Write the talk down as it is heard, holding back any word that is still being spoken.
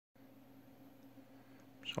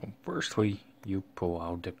So firstly, you pull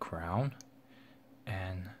out the crown,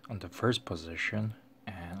 and on the first position,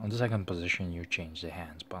 and on the second position you change the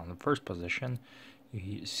hands, but on the first position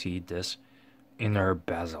you see this inner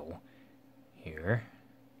bezel here,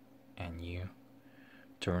 and you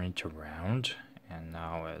turn it around, and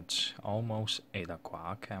now it's almost 8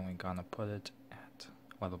 o'clock, and we're gonna put it at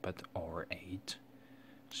a little bit over 8.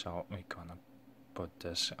 So we're gonna put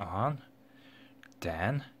this on.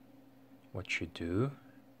 Then what you do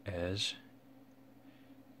is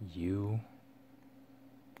you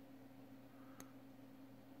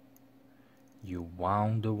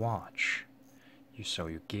wound the watch. So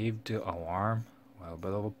you gave the alarm a little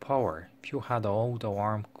bit of a power. If you had old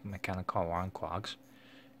mechanical alarm clocks,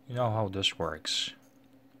 you know how this works.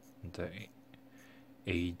 The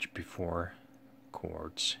age before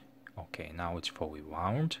quartz. Okay, now it's fully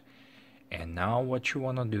wound, and now what you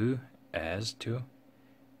want to do is to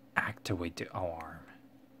activate the alarm.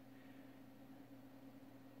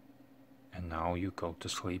 And now you go to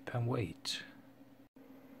sleep and wait.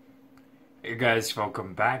 Hey guys,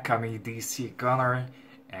 welcome back. I'm edcgunner,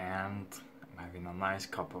 and I'm having a nice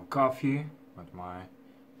cup of coffee with my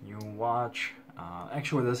new watch.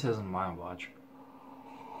 Actually, this isn't my watch,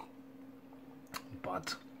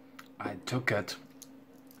 but I took it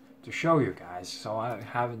to show you guys. So I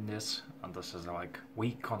have this, and this is like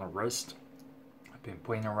weak on the wrist. I've been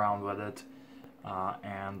playing around with it,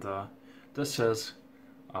 and this is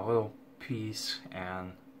a little piece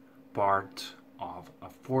and part of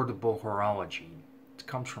affordable horology. It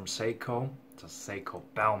comes from Seiko. It's a Seiko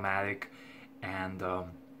Bell-Matic, and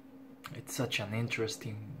it's such an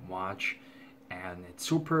interesting watch, and it's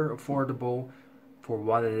super affordable for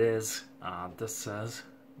what it is. This is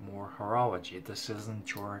more horology. This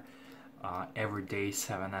isn't your everyday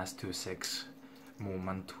 7S26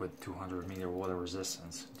 movement with 200-meter water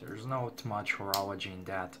resistance. There's not much horology in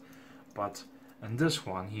that, but in this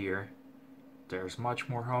one here there's much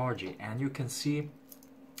more horology, and you can see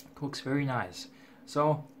it looks very nice.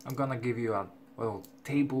 So I'm gonna give you a little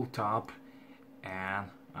tabletop, and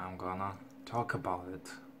I'm gonna talk about it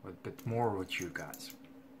a bit more with you guys.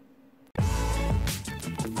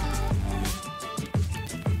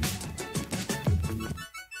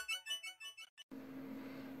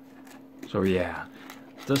 So yeah,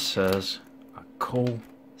 this is a cool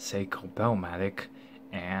Seiko Bell-Matic,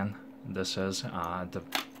 and this is the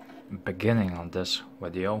beginning of this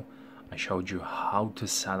video. I showed you how to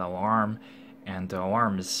set alarm, and the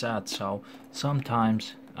alarm is set. So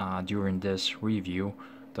sometimes during this review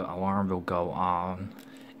the alarm will go on,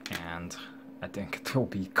 and I think it will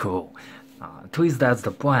be cool. At least that's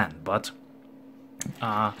the plan. But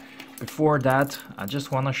before that, I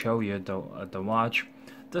just want to show you the watch.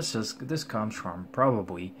 This comes from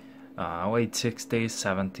probably late 60s,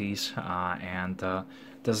 70s, and the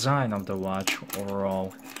design of the watch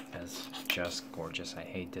overall is just gorgeous. I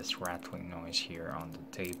hate this rattling noise here on the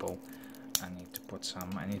table. I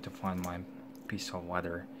need to find my piece of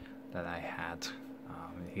leather that I had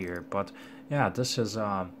here. But yeah, this is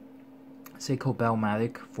Seiko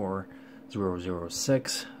Bell-Matic for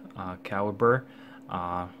 006 caliber,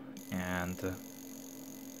 and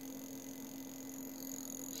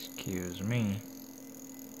excuse me.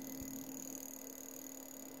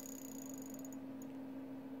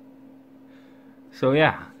 So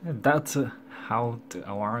yeah, that's how the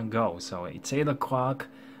alarm goes. So it's 8 o'clock.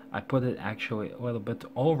 I put it actually a little bit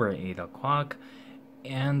over 8 o'clock,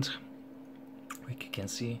 and like you can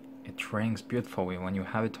see, it rings beautifully when you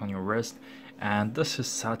have it on your wrist. And this is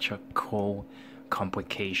such a cool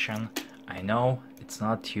complication. I know it's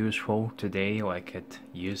not useful today like it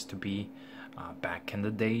used to be back in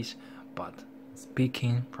the days, but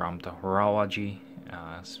speaking from the horology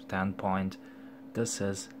standpoint, this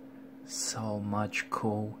is so much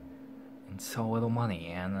cool and so little money.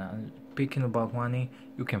 And speaking about money,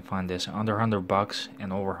 you can find this under $100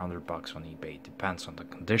 and over $100 on eBay. It depends on the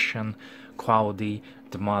condition, quality,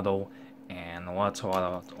 the model, and lots of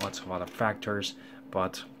other factors.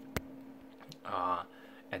 But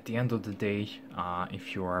at the end of the day,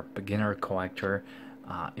 if you are a beginner collector,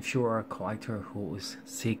 if you are a collector who is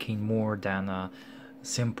seeking more than a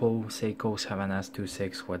simple Seiko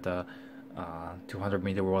 7S26 with a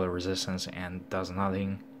 200-meter water resistance and does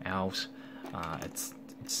nothing else, it's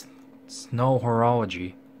no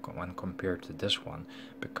horology when compared to this one,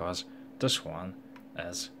 because this one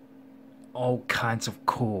is all kinds of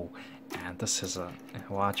cool, and this is a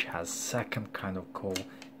watch has second kind of cool,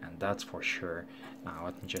 and that's for sure.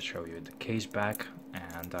 Let me just show you the case back,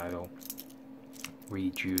 and I will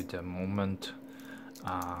read you the moment.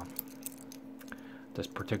 This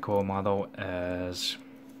particular model is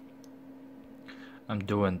I'm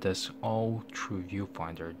doing this all through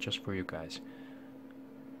viewfinder just for you guys.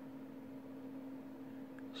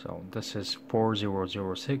 So this is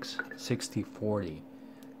 4006 6040,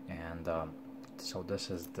 and so this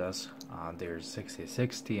is this. There's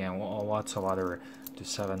 6060 and lots of other to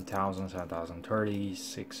 7000, 7030,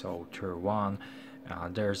 6031.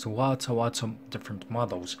 There's lots of different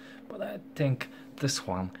models, but I think this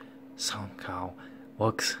one somehow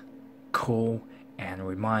looks cool and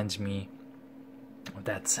reminds me of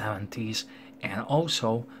that 70s. And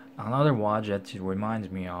also another watch that it reminds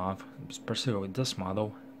me of, especially with this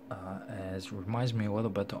model, reminds me a little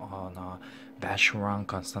bit on Vacheron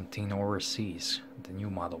Constantin Overseas, the new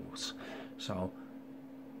models. So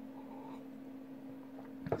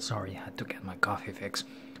sorry, I had to get my coffee fix,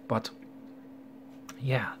 but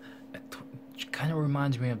yeah, it kind of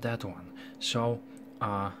reminds me of that one. So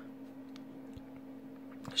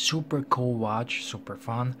super cool watch, super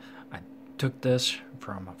fun. I took this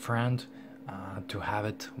from a friend to have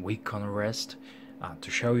it week on wrist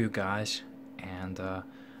to show you guys, and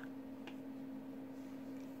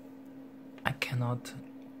I cannot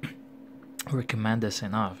recommend this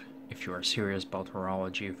enough. If you are serious about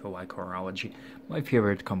horology, if you like horology, my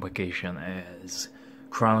favorite complication is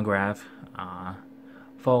chronograph,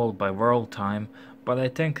 followed by world time. But I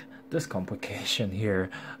think this complication here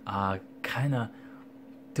kind of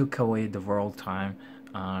took away the world time,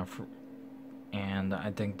 and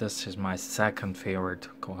I think this is my second favorite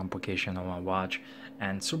complication on my watch,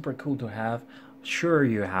 and super cool to have. Sure,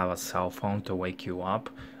 you have a cell phone to wake you up,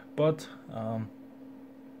 but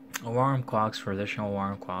alarm clocks, traditional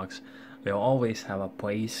alarm clocks, they'll always have a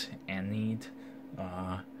place and need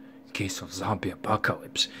in case of zombie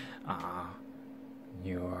apocalypse.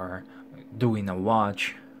 You are doing a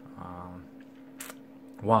watch,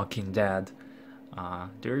 Walking Dead.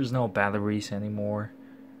 There's no batteries anymore,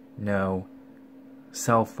 no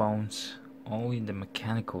cell phones, only the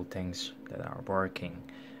mechanical things that are working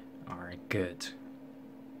are good.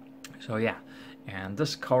 So yeah, and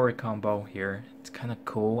this color combo here, it's kind of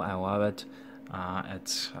cool. I love it.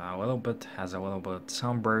 It's a little bit, has a little bit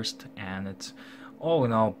sunburst, and it's all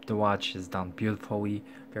in all, the watch is done beautifully.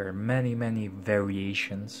 There are many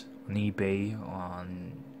variations on eBay,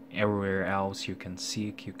 on everywhere else you can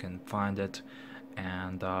seek, you can find it,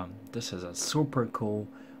 and this is a super cool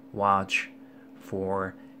watch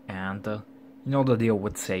for, and you know the deal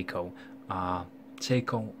with Seiko.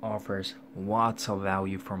 Seiko offers lots of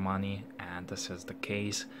value for money, and this is the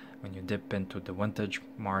case. When you dip into the vintage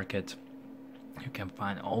market, you can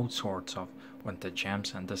find all sorts of vintage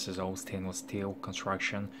gems, and this is all stainless steel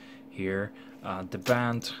construction here. The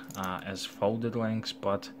band is folded links,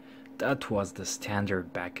 but that was the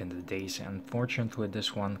standard back in the days. Unfortunately,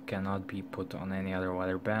 this one cannot be put on any other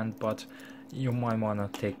leather band, but you might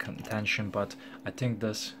want to take attention. But I think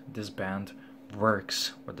this band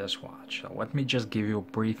works with this watch. So let me just give you a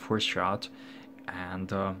brief first shot,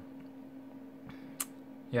 and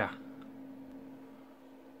yeah,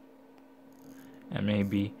 and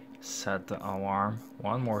maybe set the alarm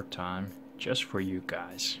one more time just for you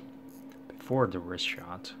guys before the wrist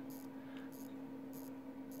shot.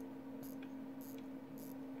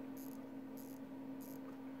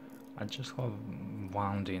 I just love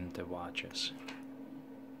wounding the watches.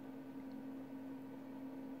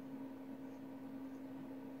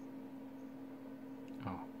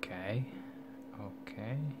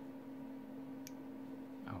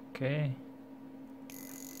 Okay.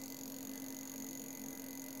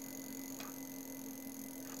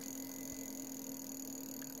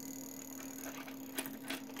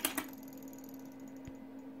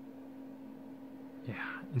 Yeah,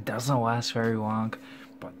 it doesn't last very long,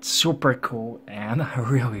 but super cool, and I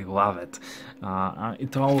really love it. I'm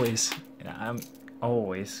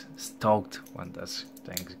always stoked when this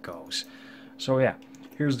thing goes. So yeah,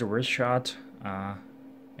 here's the wrist shot.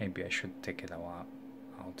 Maybe I should take it out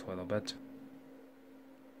a little bit.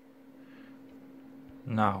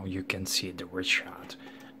 Now you can see the wrist shot,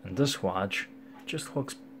 and this watch just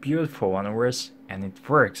looks beautiful on the wrist, and it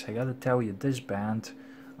works. I gotta tell you, this band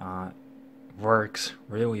works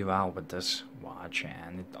really well with this watch,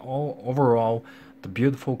 and overall the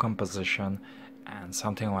beautiful composition and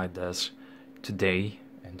something like this today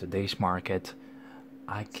in today's market,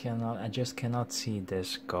 I just cannot see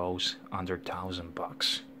this goes under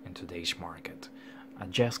 $1,000 in today's market. I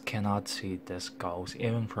just cannot see this goes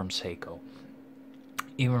even from Seiko.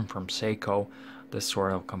 Even from Seiko, this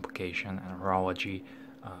sort of complication and horology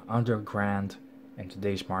under $1,000 in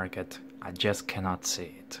today's market, I just cannot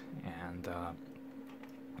see it. And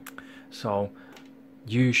so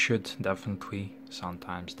you should definitely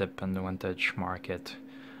sometimes dip in the vintage market.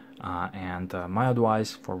 My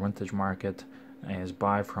advice for vintage market is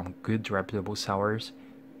buy from good reputable sellers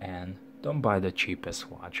and don't buy the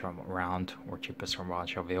cheapest watch around or cheapest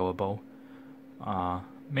watch available.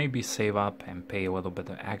 Maybe save up and pay a little bit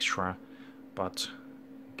extra, but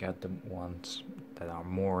get the ones that are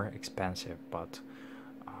more expensive. But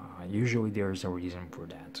usually there's a reason for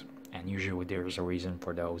that, and usually there's a reason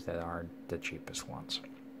for those that are the cheapest ones.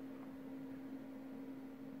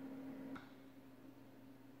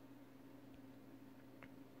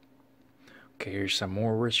 Okay, here's some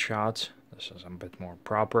more wrist shots. This is a bit more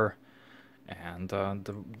proper, and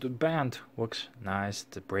the band looks nice,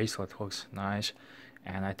 the bracelet looks nice,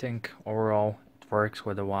 and I think overall it works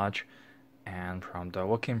with the watch. And from the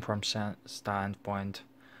looking from standpoint,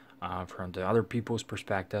 from the other people's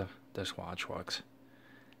perspective, this watch looks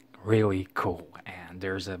really cool. And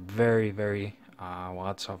there's a very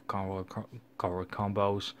lots of color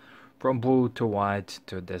combos, from blue to white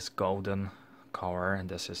to this golden color, and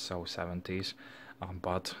this is so 70s.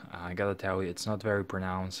 But I gotta tell you, it's not very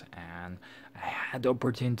pronounced, and I had the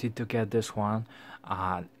opportunity to get this one.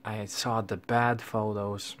 I saw the bad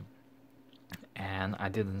photos, and I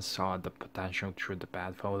didn't saw the potential through the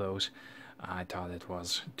bad photos. I thought it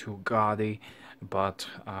was too gaudy, but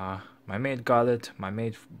my mate got it, my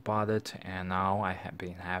mate bought it, and now I have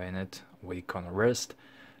been having it a week on the wrist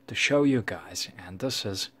to show you guys. And this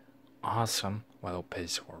is awesome little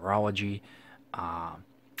piece of horology.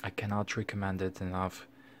 I cannot recommend it enough.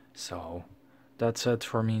 So that's it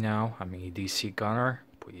for me now. I'm EDC Gunner.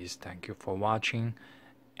 Please thank you for watching,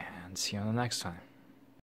 and see you on the next time.